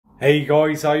Hey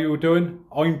guys, how you all doing?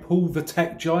 I'm Paul the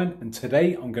Tech Giant, and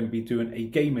today I'm going to be doing a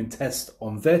gaming test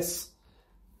on this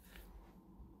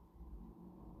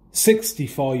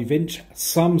 65-inch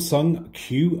Samsung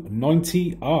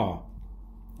Q90r.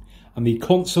 And the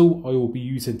console I will be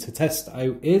using to test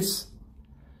out is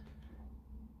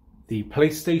the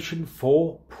PlayStation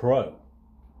 4 Pro.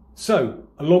 So,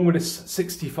 along with this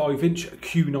 65-inch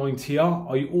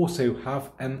Q90r, I also have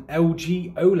an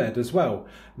LG OLED as well.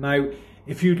 Now,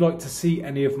 if you'd like to see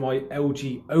any of my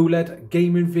LG OLED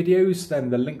gaming videos, then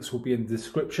the links will be in the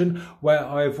description, where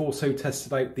I have also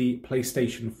tested out the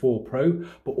PlayStation 4 Pro,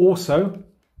 but also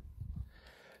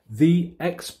the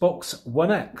Xbox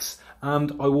One X.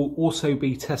 And I will also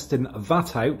be testing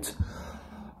that out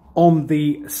on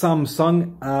the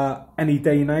Samsung any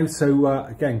day now. So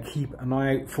again, keep an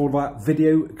eye out for that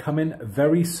video coming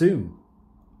very soon.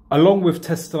 Along with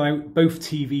testing out both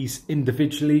TVs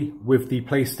individually with the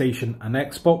PlayStation and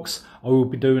Xbox, I will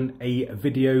be doing a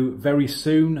video very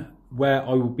soon where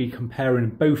I will be comparing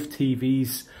both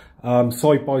TVs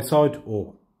side by side,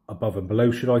 or above and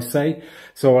below should I say.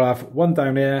 So I'll have one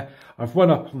down here, I've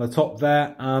one up on the top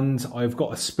there, and I've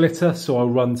got a splitter, so I'll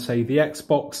run, say, the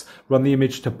Xbox, run the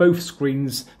image to both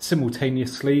screens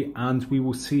simultaneously, and we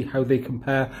will see how they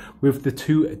compare with the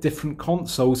two different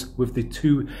consoles, with the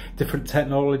two different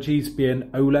technologies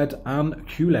being OLED and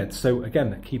QLED. So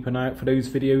again, keep an eye out for those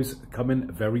videos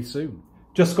coming very soon.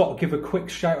 Just got to give a quick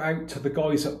shout out to the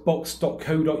guys at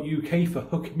box.co.uk for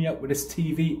hooking me up with this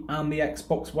TV and the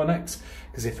Xbox One X,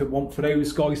 because if it weren't for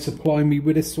those guys supplying me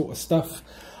with this sort of stuff,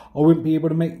 I wouldn't be able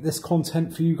to make this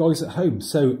content for you guys at home.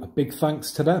 So a big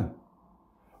thanks to them.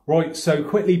 Right, so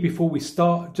quickly before we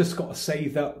start, just got to say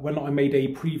that when I made a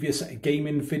previous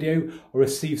gaming video, I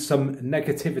received some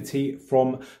negativity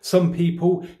from some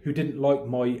people who didn't like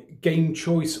my game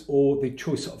choice or the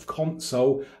choice of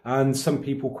console, and some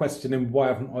people questioning why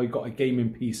haven't I got a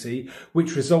gaming PC,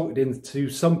 which resulted into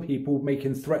some people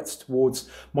making threats towards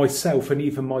myself and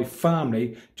even my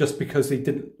family just because they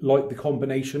didn't like the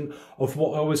combination of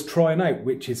what I was trying out,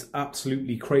 which is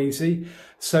absolutely crazy.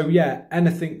 So yeah,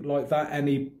 anything like that,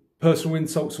 any personal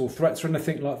insults or threats or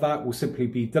anything like that will simply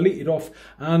be deleted off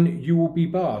and you will be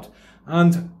barred.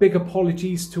 And big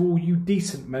apologies to all you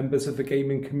decent members of the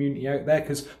gaming community out there,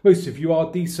 because most of you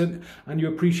are decent and you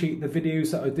appreciate the videos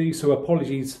that I do, so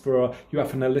apologies for you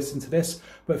having to listen to this.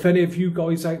 But if any of you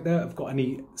guys out there have got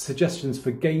any suggestions for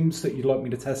games that you'd like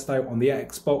me to test out on the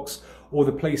Xbox or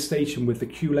the PlayStation with the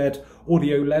QLED or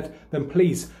the OLED, then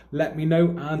please let me know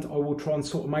and I will try and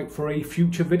sort them out for a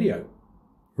future video.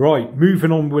 Right,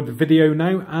 moving on with the video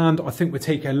now, and I think we're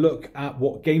taking a look at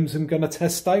what games I'm going to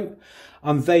test out,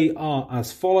 and they are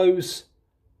as follows: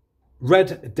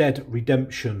 Red Dead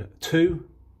Redemption 2,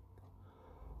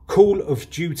 Call of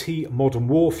Duty Modern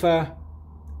Warfare,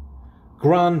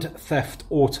 Grand Theft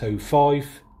Auto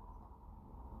 5,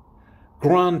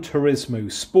 Gran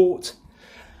Turismo Sport,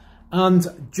 and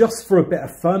just for a bit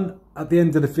of fun, at the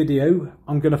end of the video,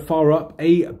 I'm going to fire up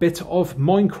a bit of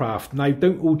Minecraft. Now,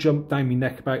 don't all jump down my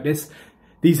neck about this.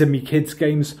 These are me kids'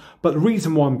 games. But the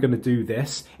reason why I'm going to do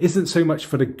this isn't so much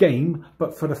for the game,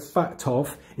 but for the fact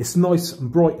of it's nice and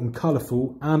bright and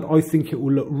colourful. And I think it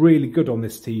will look really good on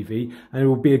this TV. And it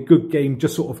will be a good game,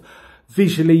 just sort of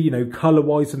visually, you know,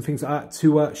 colour-wise and things like that,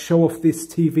 to show off this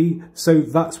TV. So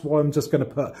that's why I'm just going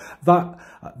to put that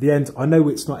at the end. I know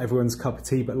it's not everyone's cup of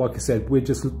tea, but like I said, we're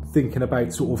just thinking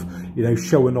about sort of, you know,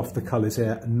 showing off the colours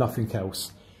here and nothing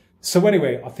else. So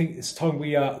anyway, I think it's time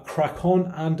we crack on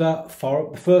and fire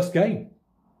up the first game.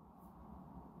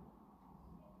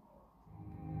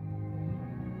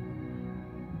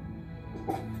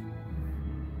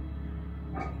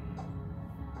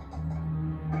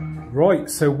 Right,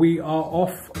 so we are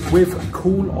off with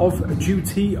Call of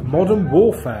Duty Modern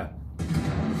Warfare.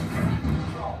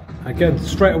 Again,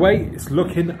 straight away, it's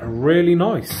looking really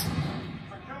nice.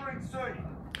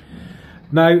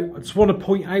 Now, I just want to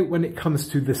point out, when it comes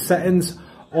to the settings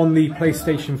on the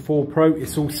PlayStation 4 Pro,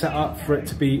 it's all set up for it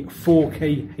to be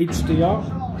 4K HDR.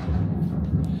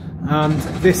 And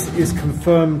this is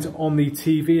confirmed on the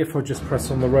TV. If I just press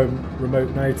on the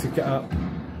remote now to get up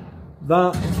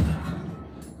that.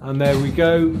 And there we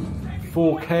go,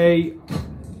 4K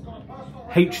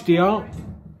HDR.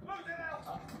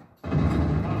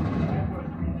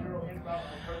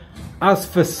 As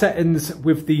for settings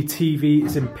with the TV,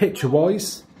 is in picture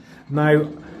wise. Now,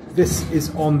 this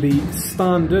is on the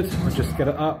standard, I'll just get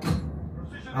it up,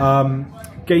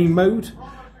 game mode.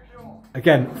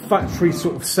 Again, factory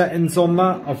sort of settings on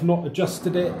that. I've not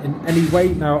adjusted it in any way.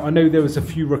 Now, I know there was a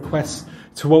few requests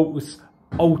to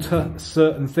alter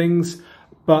certain things,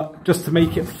 But just to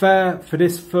make it fair, for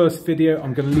this first video,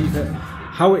 I'm going to leave it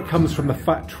how it comes from the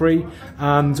factory.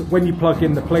 And when you plug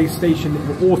in the PlayStation,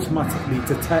 it will automatically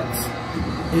detect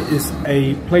it is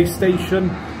a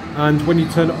PlayStation. And when you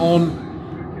turn it on,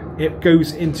 it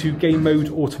goes into game mode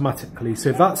automatically.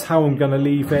 So that's how I'm going to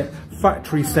leave it.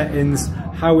 Factory settings,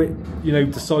 how it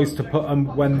decides to put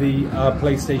them when the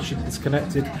PlayStation is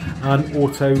connected, and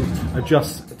auto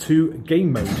adjust to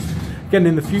game mode. Again,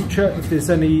 in the future, if there's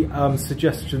any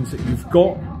suggestions that you've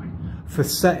got for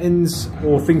settings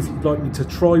or things that you'd like me to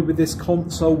try with this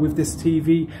console, with this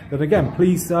TV, then again,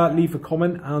 please leave a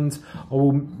comment and I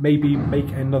will maybe make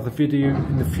another video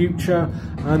in the future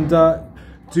and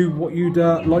do what you'd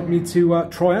like me to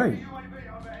try out.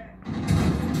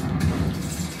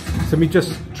 So let me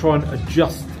just try and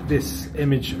adjust this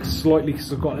image slightly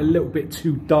because I've got a little bit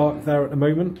too dark there at the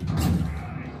moment.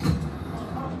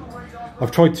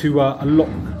 I've tried to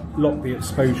lock the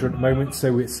exposure at the moment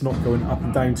so it's not going up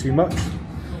and down too much.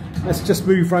 Let's just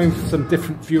move around for some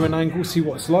different viewing angles, see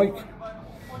what it's like.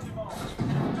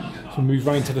 So move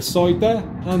around to the side there,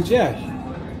 and yeah,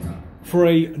 for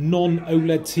a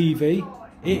non-OLED TV,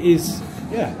 it is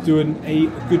doing a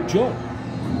good job.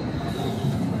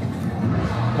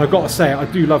 I've got to say, I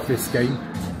do love this game.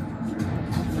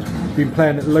 Been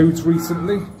playing it loads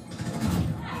recently.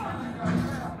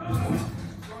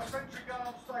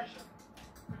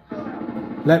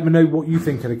 Let me know what you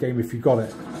think of the game if you got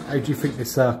it. How do you think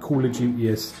this Call of Duty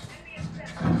is?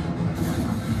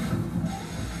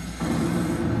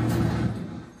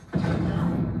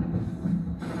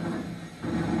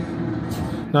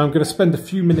 Now I'm going to spend a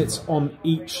few minutes on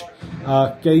each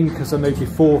game because I know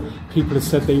before people have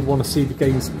said they want to see the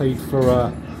games played for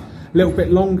a little bit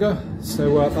longer.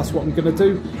 So that's what I'm going to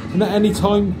do. And at any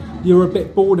time you're a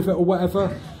bit bored of it or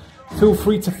whatever, feel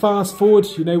free to fast forward.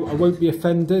 I won't be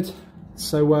offended.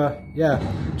 So yeah,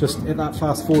 just hit that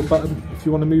fast forward button if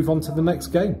you want to move on to the next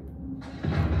game.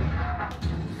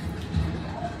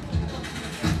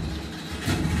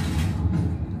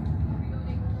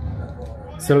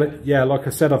 So yeah, like I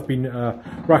said, I've been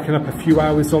racking up a few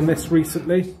hours on this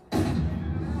recently.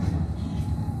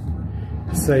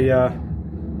 It's a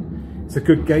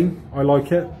good game. I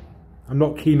like it. I'm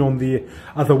not keen on the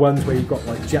other ones where you've got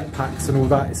like jetpacks and all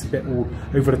that. It's a bit all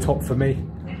over the top for me.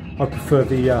 I prefer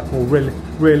the more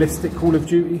realistic Call of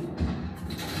Duty.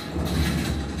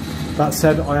 That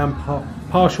said, I am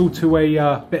partial to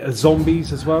a bit of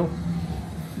zombies as well.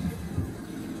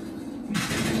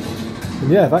 And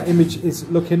yeah, that image is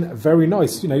looking very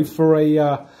nice, for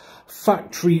a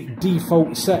factory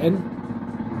default setting.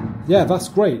 Yeah, that's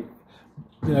great.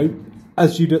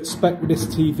 As you'd expect with this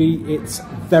TV, it's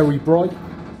very bright.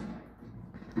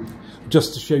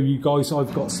 Just to show you guys,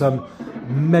 I've got some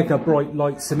mega bright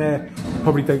lights in there.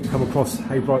 Probably don't come across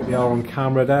how bright they are on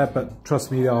camera there, but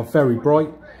trust me, they are very bright.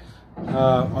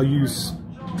 I use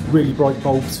really bright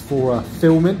bulbs for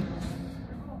filming,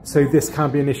 so this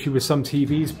can be an issue with some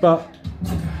TVs, but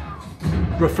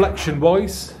reflection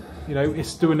wise,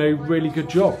 it's doing a really good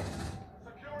job.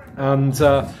 And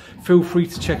feel free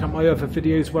to check out my other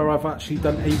videos where I've actually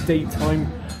done a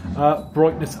daytime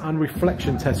brightness and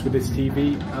reflection test with this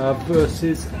TV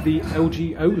versus the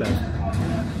LG OLED.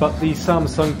 But the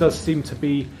Samsung does seem to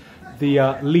be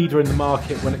the leader in the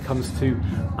market when it comes to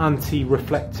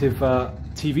anti-reflective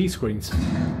TV screens.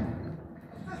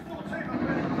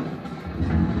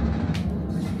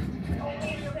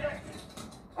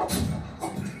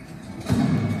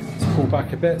 Let's pull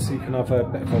back a bit so you can have a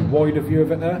bit of a wider view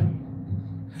of it there.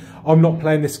 I'm not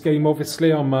playing this game,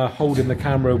 obviously. I'm holding the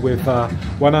camera with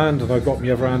one hand, and I've got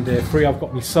my other hand here free. I've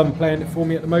got my son playing it for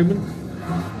me at the moment.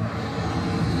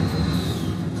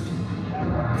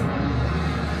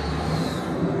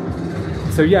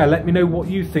 So yeah, let me know what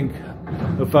you think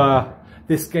of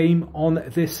this game on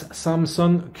this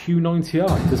Samsung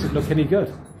Q90r. Does it look any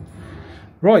good?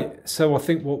 Right, so I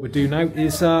think what we'll do now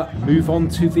is move on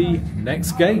to the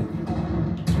next game.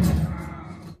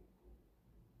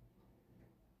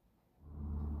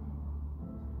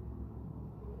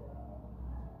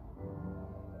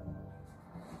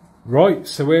 Right,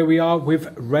 so here we are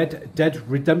with Red Dead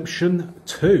Redemption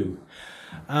 2.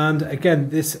 And again,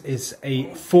 this is a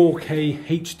 4K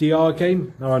HDR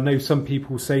game. Now I know some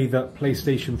people say that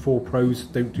PlayStation 4 Pros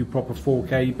don't do proper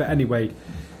 4K, but anyway,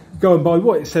 going by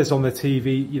what it says on the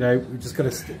TV, we're just going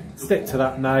to stick to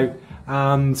that now.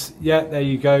 And yeah, there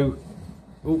you go.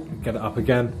 Oh, get it up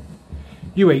again.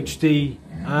 UHD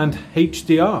and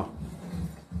HDR.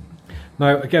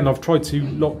 Now again, I've tried to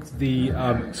lock the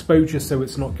exposure so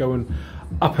it's not going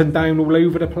up and down all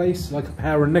over the place like a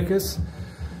pair of knickers.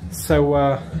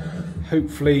 So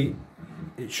hopefully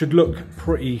it should look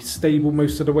pretty stable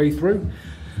most of the way through.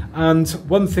 And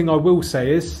one thing I will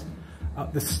say is,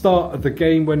 at the start of the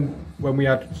game, when we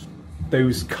had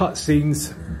those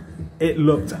cutscenes, it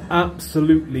looked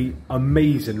absolutely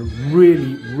amazing,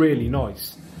 really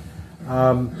nice.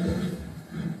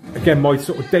 Again, my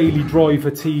sort of daily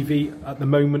driver TV at the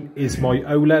moment is my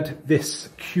OLED. This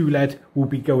QLED will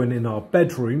be going in our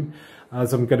bedroom,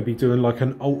 as I'm going to be doing like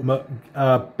an ultimate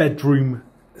bedroom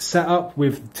setup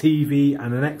with TV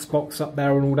and an Xbox up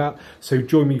there and all that. So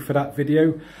join me for that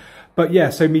video. But yeah,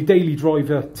 so my daily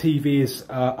driver TV is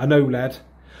an OLED.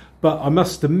 But I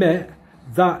must admit,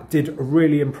 that did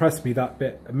really impress me, that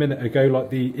bit a minute ago, like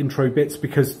the intro bits,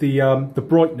 because the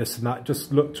brightness and that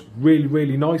just looked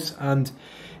really nice. And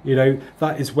you know,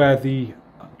 that is where the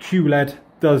QLED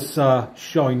does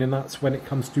shine, and that's when it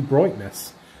comes to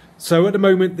brightness. So at the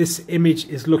moment, this image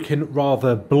is looking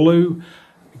rather blue.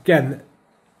 Again,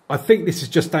 I think this is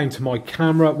just down to my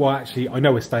camera. Well, actually, I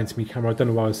know it's down to my camera. I don't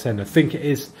know why I was saying I think it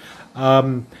is,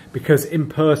 because in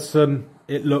person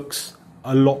it looks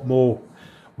a lot more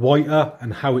whiter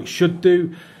and how it should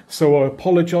do. So I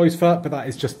apologise for that, but that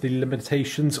is just the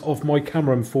limitations of my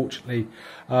camera, unfortunately.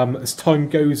 As time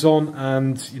goes on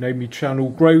and, you know, my channel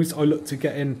grows, I look to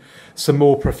get in some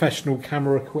more professional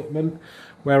camera equipment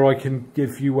where I can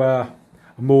give you a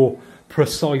more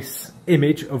precise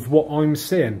image of what I'm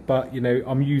seeing. But, you know,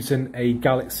 I'm using a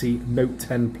Galaxy Note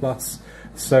 10 Plus,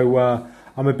 so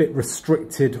I'm a bit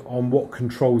restricted on what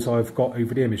controls I've got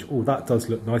over the image. Oh, that does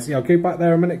look nice. Yeah, I'll go back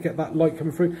there a minute, get that light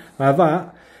coming through. Now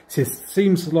that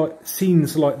seems like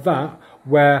scenes like that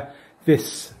where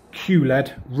this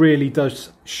QLED really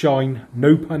does shine,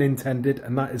 no pun intended,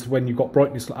 and that is when you've got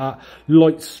brightness like that,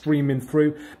 light streaming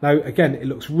through. Now again, it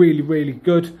looks really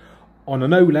good on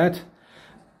an OLED,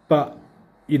 but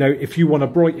you know, if you want a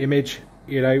bright image,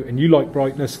 you know, and you like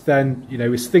brightness, then you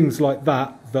know, it's things like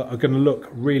that that are going to look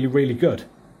really good.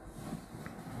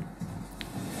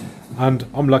 And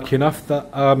I'm lucky enough that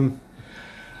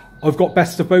I've got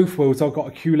best of both worlds. I've got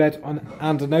a QLED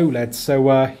and an OLED,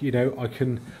 so you know, I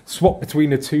can swap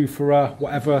between the two for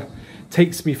whatever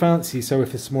takes me fancy. So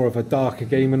if it's more of a darker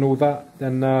game and all that,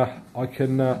 then I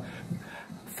can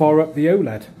fire up the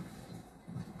OLED.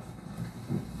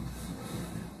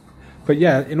 But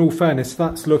yeah, in all fairness,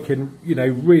 that's looking, you know,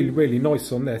 really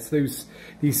nice on this. These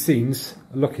scenes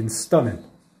are looking stunning.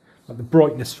 Like the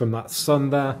brightness from that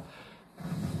sun there.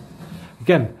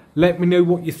 Again, let me know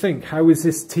what you think. How is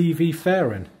this TV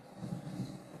faring?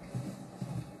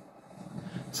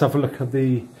 Let's have a look at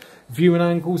the viewing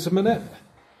angles a minute.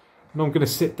 And I'm going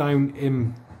to sit down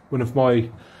in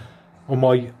on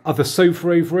my other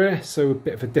sofa over here, so a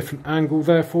bit of a different angle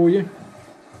there for you.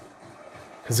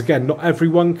 Because again, not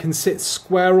everyone can sit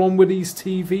square on with these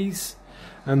TVs.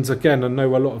 And again, I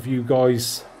know a lot of you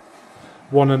guys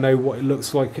want to know what it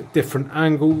looks like at different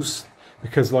angles.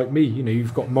 Because like me, you know,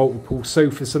 you've got multiple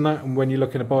sofas and that, and when you're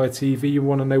looking to buy a TV, you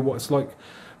want to know what it's like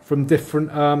from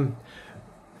different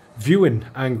viewing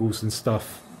angles and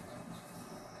stuff.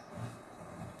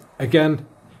 Again,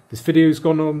 this video's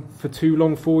gone on for too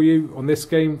long for you on this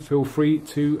game. Feel free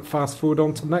to fast forward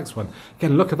on to the next one.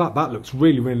 Again, look at that. That looks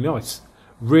really nice.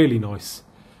 Really nice.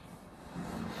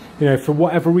 You know, for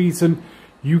whatever reason,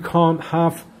 you can't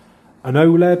have an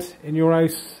OLED in your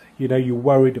house. You know, you're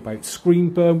worried about screen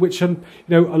burn, which, you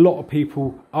know, a lot of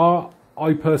people are.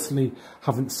 I personally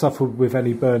haven't suffered with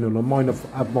any burning on mine. I've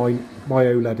had my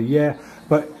OLED a year.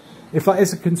 But if that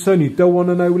is a concern, you don't want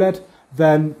an OLED,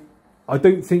 then I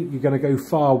don't think you're going to go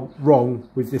far wrong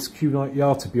with this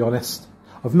Q90r, to be honest.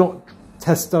 I've not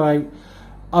tested out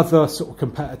other sort of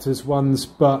competitors' ones,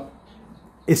 but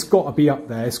it's got to be up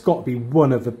there. It's got to be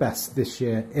one of the best this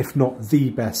year, if not the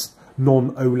best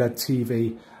non-OLED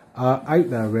TV out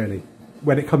there, really,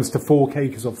 when it comes to 4K,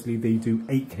 because obviously they do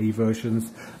 8K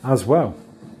versions as well.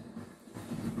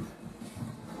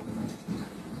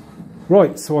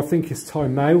 Right, so I think it's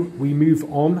time now we move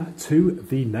on to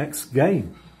the next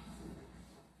game.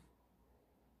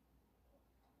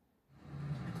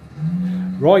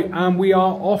 Right, and we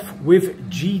are off with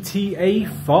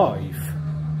GTA 5.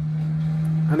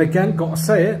 And again, gotta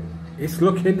say it, it's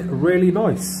looking really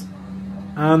nice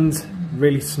and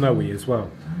really snowy as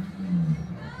well.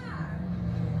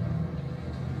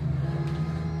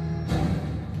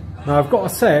 Now I've got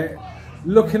to say,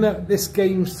 looking at this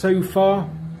game so far,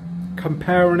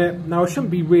 comparing it, now I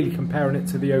shouldn't be really comparing it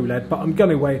to the OLED, but I'm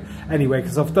going to anyway,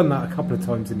 because I've done that a couple of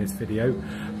times in this video.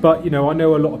 But you know, I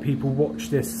know a lot of people watch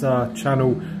this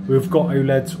channel who've got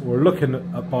OLEDs or are looking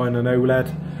at buying an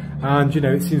OLED, and you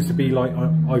know, it seems to be like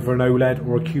either an OLED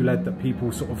or a QLED that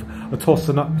people sort of are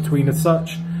tossing up between as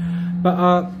such.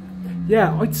 But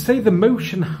yeah, I'd say the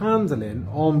motion handling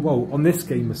on, well, on this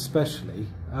game especially,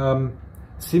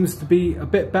 seems to be a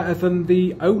bit better than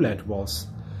the OLED was.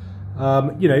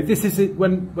 You know, this is it.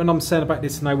 When I'm saying about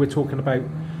this now, we're talking about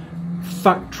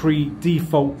factory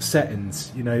default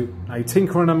settings. You know, now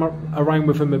tinkering around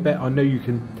with them a bit, I know you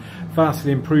can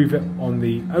vastly improve it on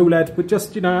the OLED, but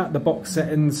just, you know, out the box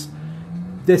settings,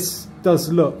 this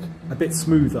does look a bit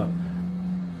smoother.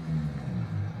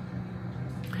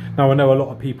 Now I know a lot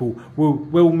of people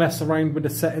will mess around with the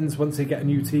settings once they get a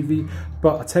new TV,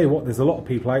 but I tell you what, there's a lot of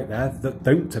people out there that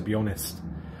don't, to be honest.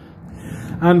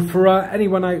 And for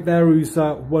anyone out there who's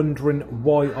wondering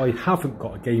why I haven't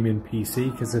got a gaming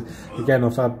PC, because again,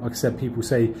 I've had, like I said, people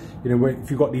say, you know, if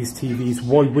you've got these TVs,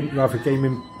 why wouldn't you have a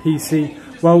gaming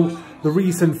PC? Well, the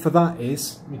reason for that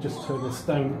is, let me just turn this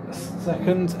down a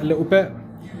second, a little bit,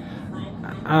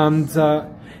 and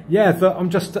yeah, I'm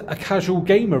just a casual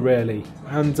gamer really,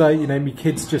 and you know, my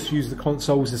kids just use the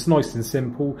consoles. It's nice and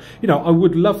simple. You know, I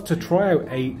would love to try out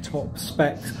a top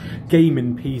spec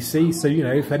gaming PC, so you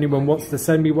know, if anyone wants to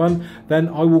send me one, then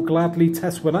I will gladly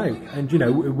test one out. And you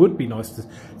know, it would be nice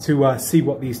to see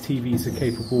what these TVs are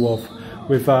capable of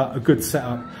with a good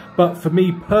setup. But for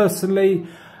me personally,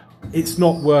 it's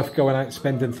not worth going out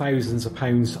spending thousands of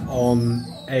pounds on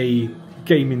a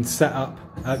gaming setup,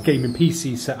 gaming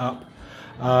PC setup.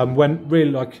 When really,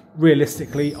 like,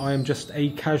 realistically, I am just a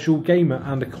casual gamer,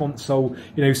 and a console,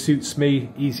 you know, suits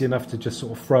me, easy enough to just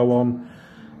sort of throw on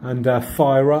and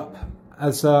fire up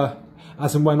as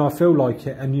and when I feel like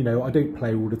it. And you know, I don't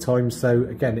play all the time, so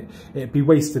again, it'd be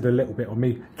wasted a little bit on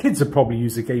me. Kids would probably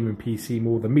use a gaming PC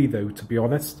more than me though, to be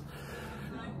honest.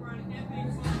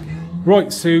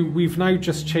 Right, so we've now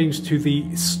just changed to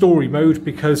the story mode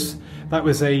because that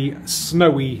was a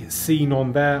snowy scene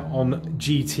on there on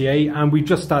GTA, and we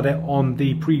just had it on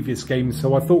the previous game,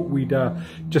 so I thought we'd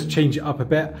just change it up a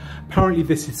bit. Apparently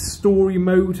this is story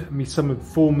mode. I mean, someone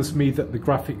informs me that the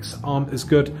graphics aren't as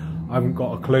good. I haven't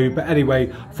got a clue, but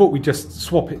anyway, I thought we'd just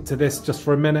swap it to this just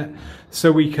for a minute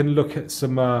so we can look at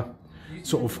some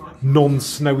sort of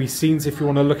non-snowy scenes, if you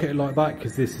want to look at it like that,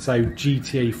 because this is how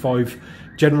GTA 5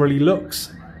 generally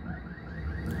looks.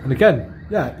 And again,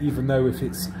 yeah, even though if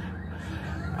it's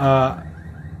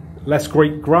less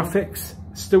great graphics,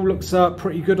 still looks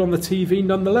pretty good on the TV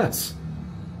nonetheless.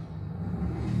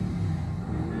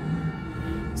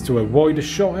 Let's do a wider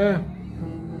shot here.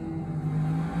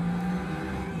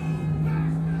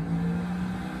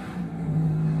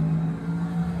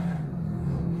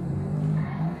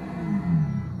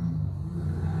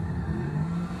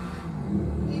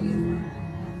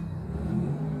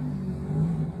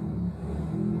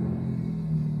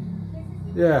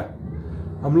 Yeah,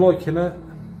 I'm liking it.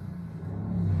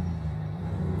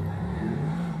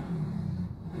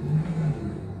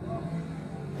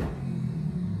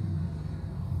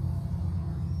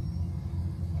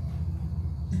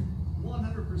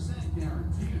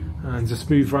 And just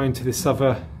move around to this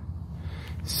other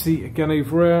seat again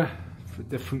over here for a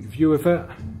different view of it.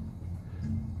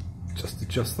 Just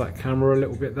adjust that camera a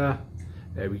little bit there.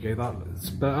 There we go, that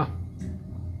looks better.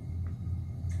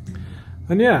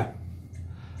 And yeah,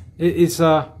 it is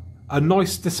a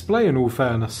nice display in all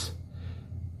fairness.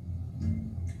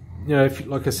 You know, if,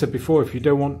 like I said before, if you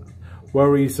don't want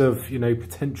worries of, you know,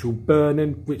 potential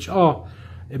burning, which are,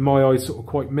 in my eyes, sort of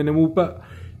quite minimal, but,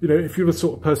 you know, if you're the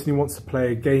sort of person who wants to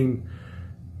play a game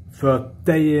for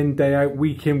day in, day out,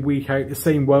 week in, week out, the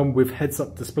same one with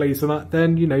heads-up displays and that,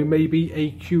 then, you know, maybe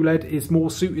a QLED is more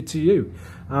suited to you.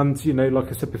 And, you know, like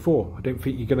I said before, I don't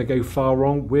think you're going to go far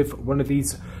wrong with one of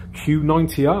these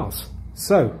Q90Rs.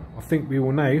 So, I think we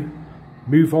will now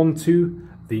move on to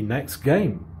the next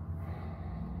game.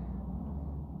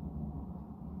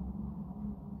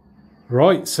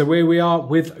 Right, so here we are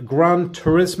with Gran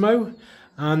Turismo.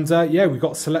 And yeah, we've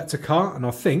got to select a car, and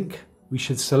I think we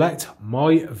should select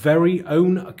my very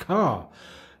own car.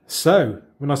 So,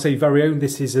 when I say very own,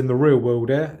 this is in the real world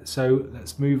here. So,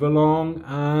 let's move along,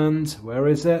 and where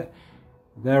is it?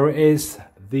 There it is,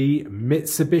 the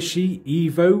Mitsubishi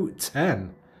Evo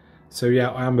 10. So yeah,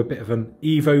 I am a bit of an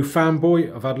Evo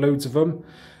fanboy. I've had loads of them.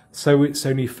 So it's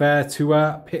only fair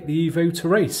to pick the Evo to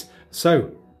race.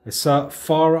 So let's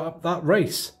fire up that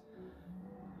race.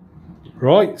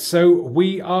 Right, so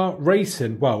we are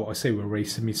racing. Well, I say we're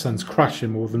racing. My son's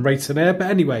crashing more than racing here.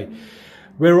 But anyway,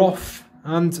 we're off.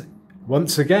 And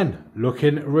once again,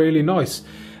 looking really nice.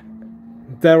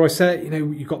 Dare I say, you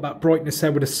know, you've got that brightness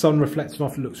there with the sun reflecting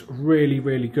off. It looks really,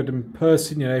 really good in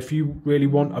person. You know, if you really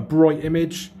want a bright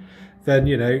image, then,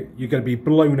 you know, you're going to be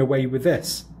blown away with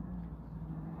this.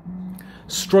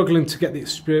 Struggling to get the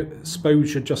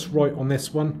exposure just right on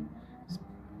this one.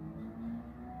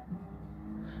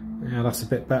 Yeah, that's a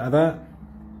bit better there.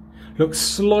 Looks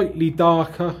slightly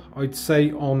darker, I'd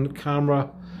say, on camera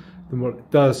than what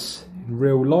it does in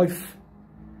real life.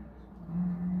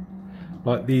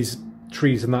 Like these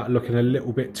trees and that are looking a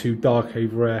little bit too dark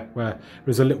over there, where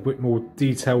there's a little bit more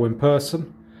detail in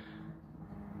person.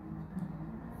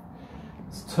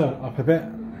 Let's turn it up a bit.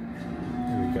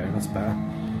 There we go, that's better.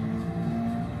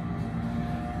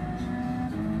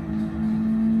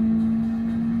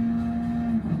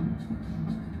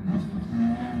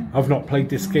 I've not played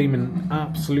this game in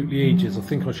absolutely ages. I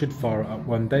think I should fire it up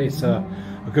one day. It's a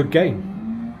good game.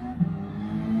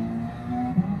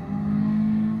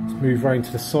 Let's move around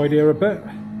to the side here a bit.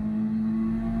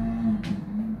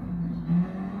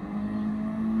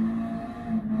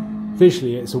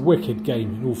 Visually, it's a wicked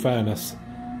game, in all fairness.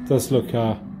 It does look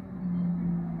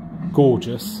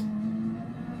gorgeous.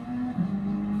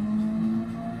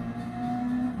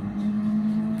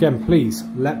 Again, please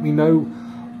let me know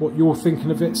what you're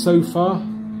thinking of it so far.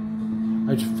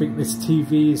 How do you think this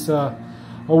TV is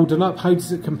holding up? How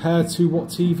does it compare to what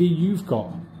TV you've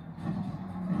got?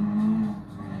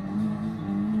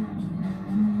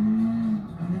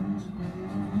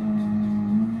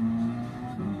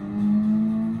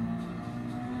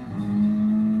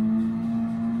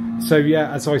 So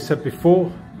yeah, as I said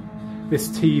before, this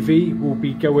TV will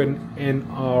be going in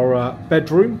our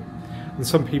bedroom. And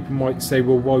some people might say,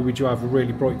 well, why would you have a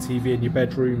really bright TV in your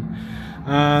bedroom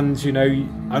and, you know,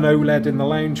 an OLED in the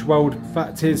lounge? Well, the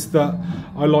fact is that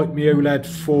I like my OLED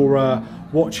for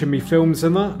watching me films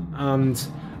and that, and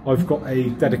I've got a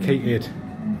dedicated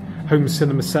home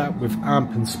cinema set with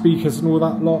amp and speakers and all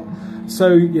that lot.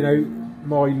 So, you know,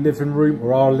 my living room,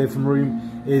 or our living room,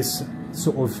 is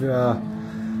sort of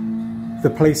the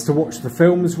place to watch the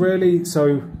films, really.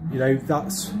 So, you know,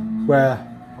 that's where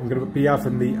I'm going to be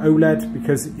having the OLED,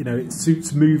 because, you know, it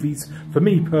suits movies, for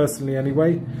me personally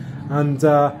anyway. And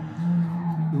the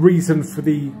reason for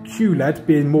the QLED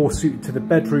being more suited to the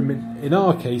bedroom in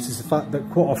our case is the fact that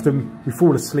quite often we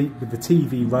fall asleep with the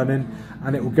TV running,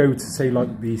 and it will go to, say,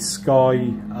 like the Sky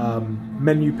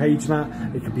menu page and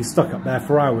that. It could be stuck up there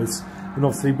for hours, and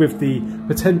obviously with the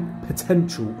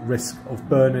potential risk of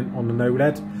burning on an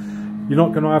OLED, you're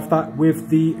not going to have that with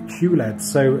the QLED.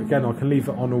 So again, I can leave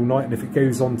it on all night, and if it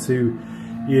goes on to,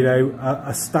 you know,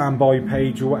 a standby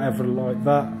page or whatever like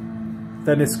that,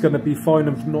 then it's going to be fine.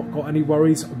 I've not got any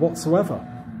worries whatsoever.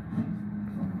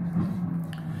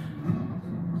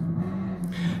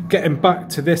 Getting back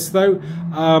to this though,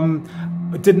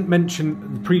 I didn't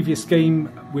mention the previous game,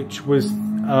 which was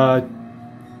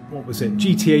what was it,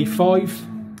 GTA 5.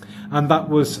 And that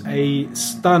was a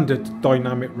standard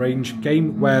dynamic range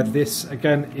game, where this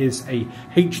again is a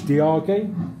HDR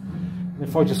game. And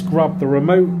if I just grab the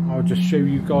remote, I'll just show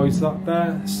you guys that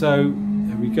there. So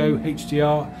there we go,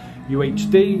 HDR,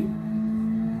 UHD.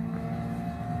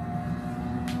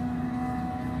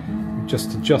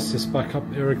 Just adjust this back up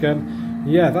there again.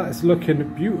 Yeah, that is looking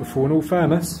beautiful, in all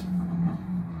fairness.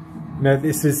 You know,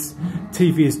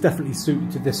 TV is definitely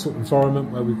suited to this sort of environment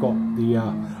where we've got the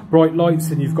bright lights,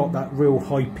 and you've got that real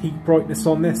high peak brightness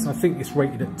on this. I think it's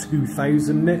rated at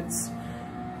 2000 nits.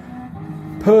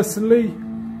 Personally,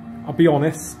 I'll be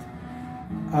honest,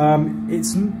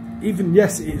 it's even,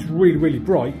 yes, it's really, really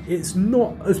bright. It's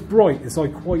not as bright as I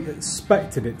quite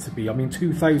expected it to be. I mean,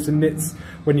 2000 nits,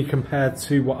 when you compare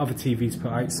to what other TVs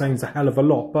put out, sounds a hell of a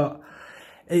lot, but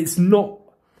it's not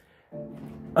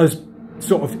as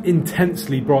sort of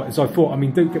intensely bright as I thought. I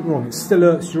mean, don't get me wrong, it still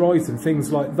hurts your eyes and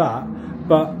things like that,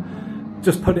 but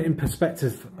just put it in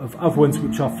perspective of other ones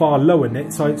which are far lower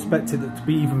nits, I expected it to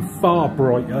be even far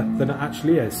brighter than it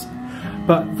actually is.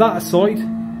 But that aside,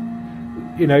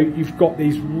 you know, you've got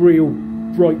these real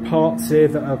bright parts here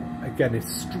that are, again,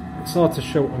 it's hard to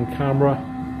show it on camera,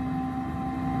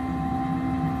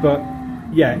 but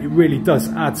yeah, it really does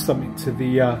add something to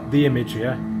the image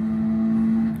here.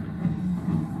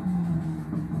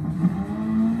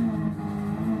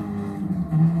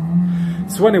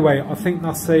 So anyway, I think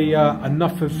that's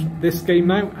enough of this game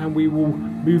now, and we will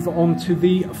move on to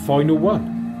the final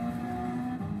one.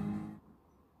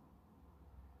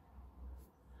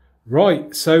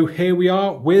 Right, so here we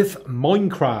are with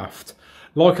Minecraft.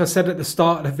 Like I said at the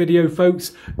start of the video,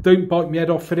 folks, don't bite me head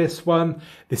off for this one.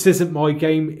 This isn't my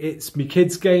game, it's my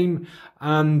kid's game,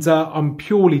 and I'm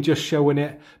purely just showing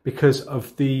it because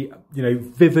of the, you know,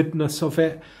 vividness of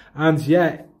it. And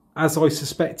yeah, as I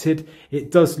suspected,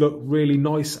 it does look really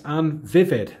nice and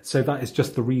vivid. So that is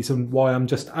just the reason why I'm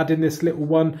just adding this little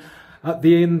one at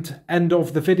the end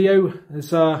of the video,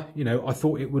 as you know, I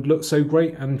thought it would look so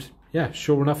great, and yeah,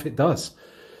 sure enough, it does.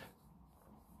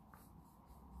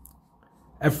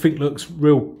 Everything looks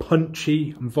real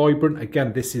punchy and vibrant.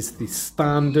 Again, this is the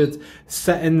standard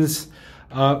settings,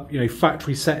 you know,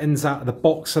 factory settings out of the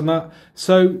box and that.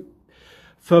 So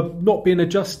for not being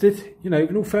adjusted, you know,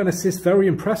 in all fairness, it's very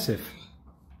impressive.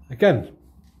 Again,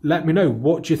 let me know,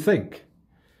 what do you think?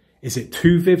 Is it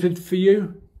too vivid for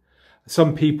you?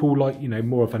 Some people like, you know,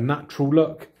 more of a natural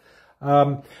look.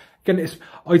 Again,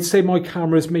 I'd say my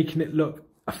camera is making it look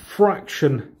a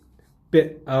fraction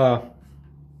bit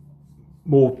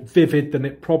more vivid than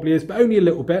it probably is, but only a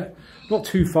little bit, not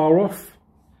too far off.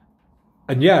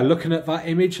 And yeah, looking at that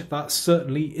image, that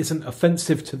certainly isn't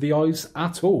offensive to the eyes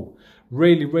at all.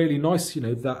 Really, really nice. You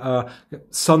know, that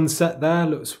sunset there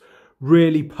looks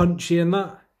really punchy in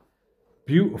that.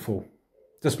 Beautiful.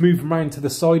 Just moving around to the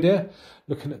side here,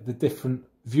 looking at the different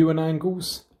viewing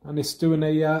angles, and it's doing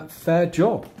a fair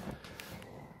job.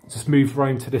 Just move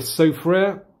around to this sofa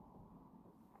here.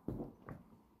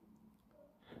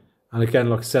 And again,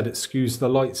 like I said, excuse the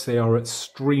lights, they are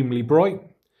extremely bright.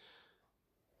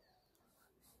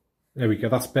 There we go,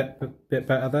 that's a bit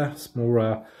better there. It's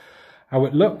more how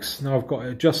it looks. Now I've got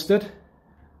it adjusted.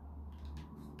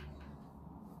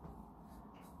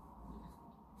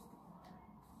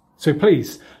 So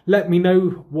please, let me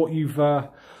know what you've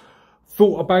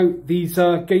thought about these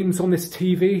games on this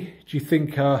TV. Do you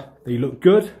think they look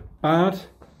good, bad?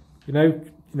 You know,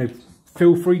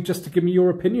 feel free just to give me your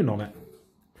opinion on it.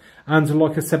 And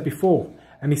like I said before,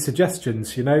 any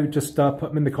suggestions, you know, just put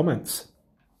them in the comments.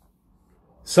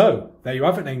 So, there you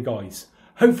have it then, guys.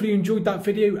 Hopefully you enjoyed that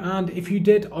video, and if you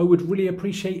did, I would really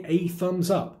appreciate a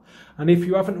thumbs up. And if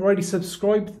you haven't already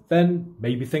subscribed, then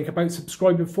maybe think about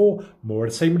subscribing for more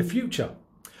of the same in the future.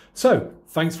 So,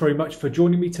 thanks very much for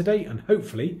joining me today, and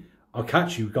hopefully I'll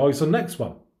catch you guys on the next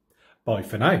one. Bye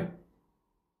for now.